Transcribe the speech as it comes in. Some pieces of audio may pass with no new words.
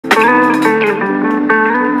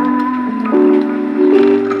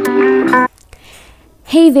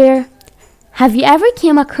there! Have you ever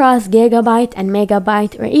came across gigabyte and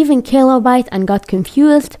megabyte or even kilobyte and got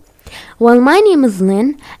confused? Well, my name is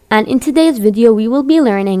Lynn, and in today's video we will be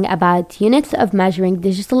learning about units of measuring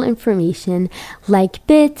digital information like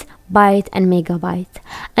bit, byte, and megabyte.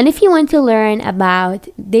 And if you want to learn about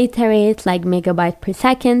data rates like megabyte per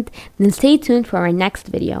second, then stay tuned for our next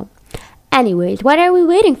video. Anyways, what are we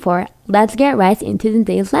waiting for? Let's get right into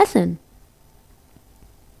today's lesson.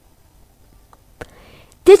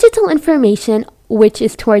 Digital information, which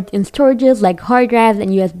is stored in storages like hard drives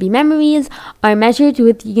and USB memories, are measured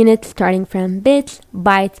with units starting from bits,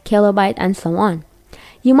 bytes, kilobyte, and so on.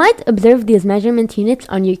 You might observe these measurement units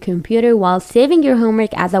on your computer while saving your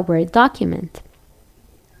homework as a Word document.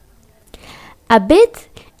 A bit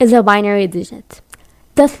is a binary digit,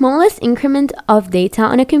 the smallest increment of data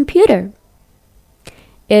on a computer.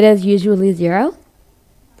 It is usually 0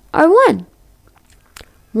 or 1.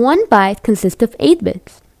 1 byte consists of 8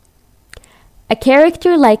 bits. A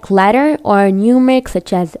character like letter or numeric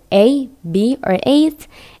such as A, B, or 8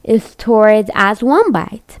 is stored as 1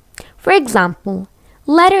 byte. For example,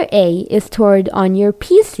 letter A is stored on your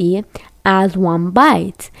PC as 1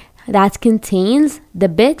 byte that contains the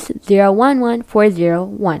bits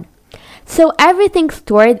 011401. So everything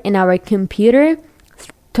stored in our computer,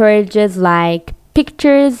 storages like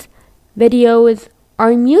pictures, videos,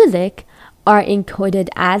 or music, are encoded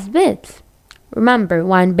as bits. Remember,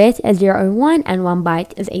 1 bit is 0 or 1 and 1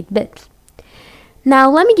 byte is 8 bits. Now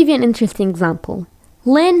let me give you an interesting example.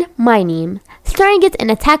 Lynn, my name. Storing it in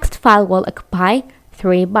a text file will occupy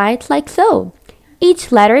 3 bytes like so.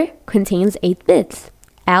 Each letter contains 8 bits.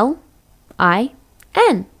 L, I,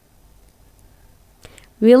 N.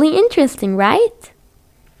 Really interesting, right?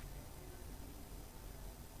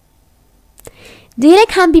 Data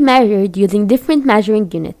can be measured using different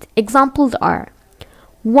measuring units. Examples are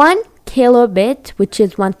 1 kilobit, which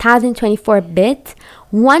is 1024 bit,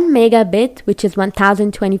 1 megabit, which is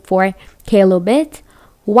 1024 kilobit,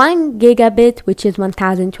 1 gigabit, which is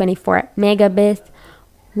 1024 megabit,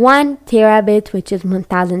 1 terabit, which is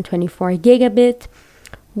 1024 gigabit,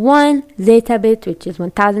 1 zetabit, which is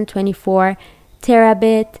 1024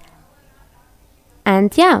 terabit,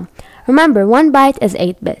 and yeah, remember 1 byte is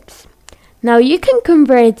 8 bits. Now you can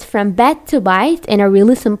convert from bit to byte in a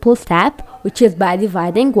really simple step, which is by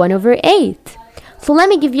dividing 1 over 8. So let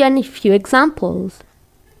me give you a few examples.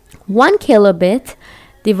 1 kilobit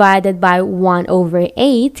divided by 1 over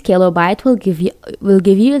 8 kilobyte will give you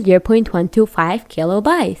 0.125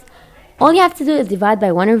 kilobytes. All you have to do is divide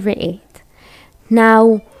by 1 over 8.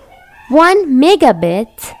 Now 1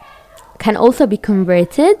 megabit can also be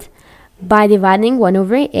converted by dividing 1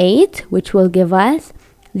 over 8, which will give us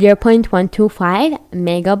 0.125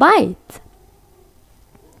 megabytes.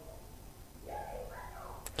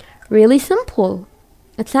 Really simple.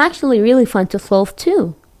 It's actually really fun to solve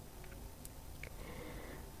too.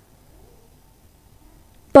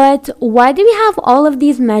 But why do we have all of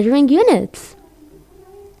these measuring units?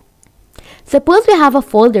 Suppose we have a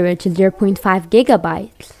folder which is 0.5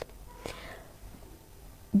 gigabytes.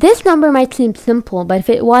 This number might seem simple, but if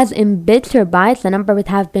it was in bits or bytes, the number would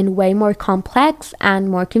have been way more complex and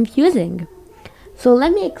more confusing. So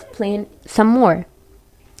let me explain some more.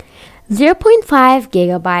 0.5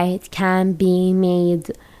 gigabyte can be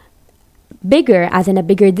made bigger, as in a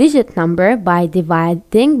bigger digit number, by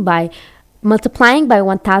multiplying by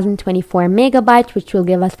 1024 megabytes, which will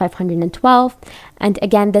give us 512. And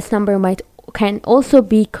again, this number can also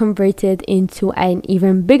be converted into an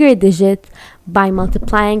even bigger digit by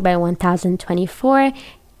multiplying by 1024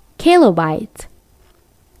 kilobytes.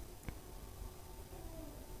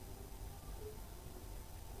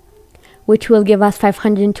 Which will give us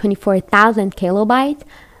 524,000 kilobytes,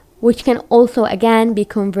 which can also again be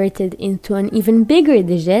converted into an even bigger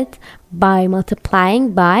digit by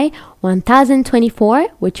multiplying by 1024,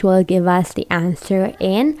 which will give us the answer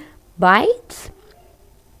in bytes.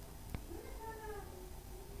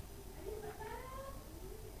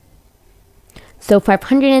 So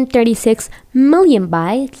 536 million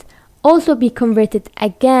bytes also be converted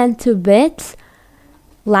again to bits,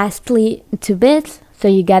 lastly to bits, so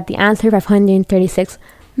you get the answer 536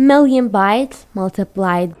 million bytes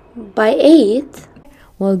multiplied by 8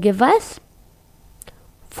 will give us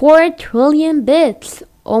 4 trillion bits.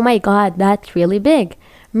 Oh my god, that's really big.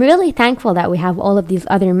 I'm really thankful that we have all of these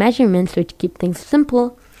other measurements which keep things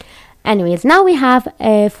simple. Anyways, now we have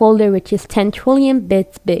a folder which is 10 trillion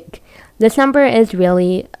bits big. This number is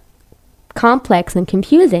really complex and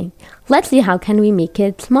confusing. Let's see how can we make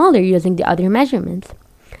it smaller using the other measurements.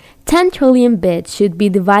 10 trillion bits should be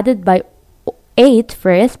divided by 8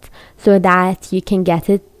 first so that you can get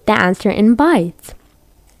the answer in bytes.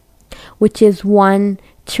 which is 1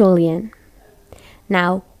 trillion.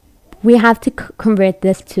 Now, we have to convert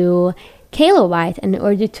this to kilobyte. In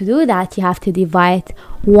order to do that, you have to divide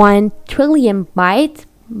 1 trillion byte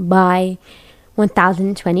by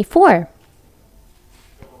 1024,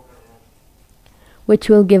 which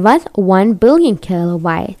will give us 1 billion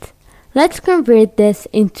kilobyte. Let's convert this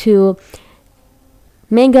into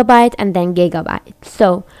megabyte and then gigabyte.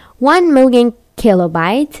 So 1 million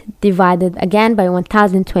kilobyte divided again by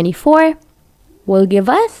 1024 will give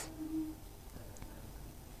us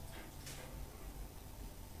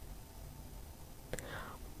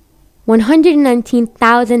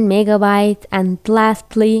 119,000 megabytes. And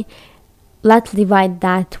lastly, let's divide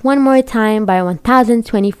that one more time by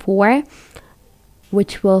 1024,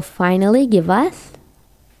 which will finally give us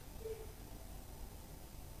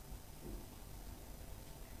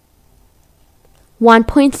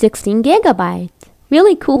 1.16 gigabytes.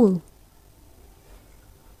 Really cool.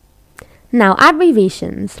 Now,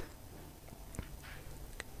 abbreviations.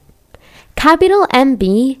 Capital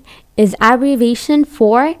MB is abbreviation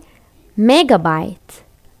for megabyte.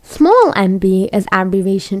 Small MB is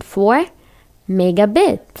abbreviation for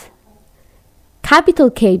megabit.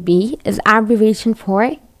 Capital KB is abbreviation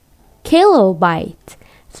for kilobyte.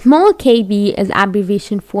 Small kb is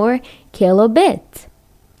abbreviation for kilobit.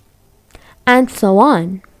 And so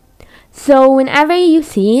on. So whenever you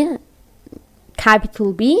see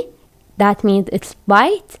capital B, that means it's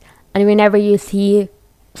byte. And whenever you see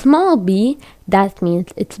small b, that means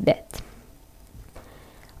it's bit.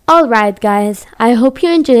 Alright guys, I hope you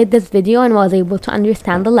enjoyed this video and was able to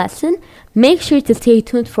understand the lesson. Make sure to stay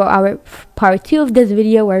tuned for our part 2 of this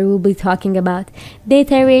video, where we'll be talking about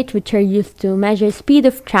data rate, which are used to measure speed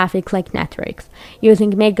of traffic like networks,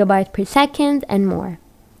 using megabyte per second and more.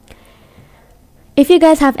 If you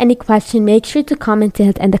guys have any question, make sure to comment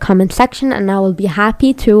it in the comment section and I will be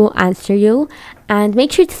happy to answer you. And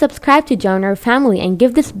make sure to subscribe to join our family and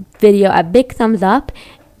give this video a big thumbs up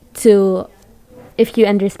if you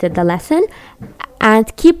understood the lesson.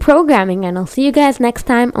 And keep programming, and I'll see you guys next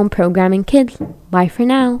time on Programming Kids. Bye for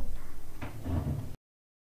now.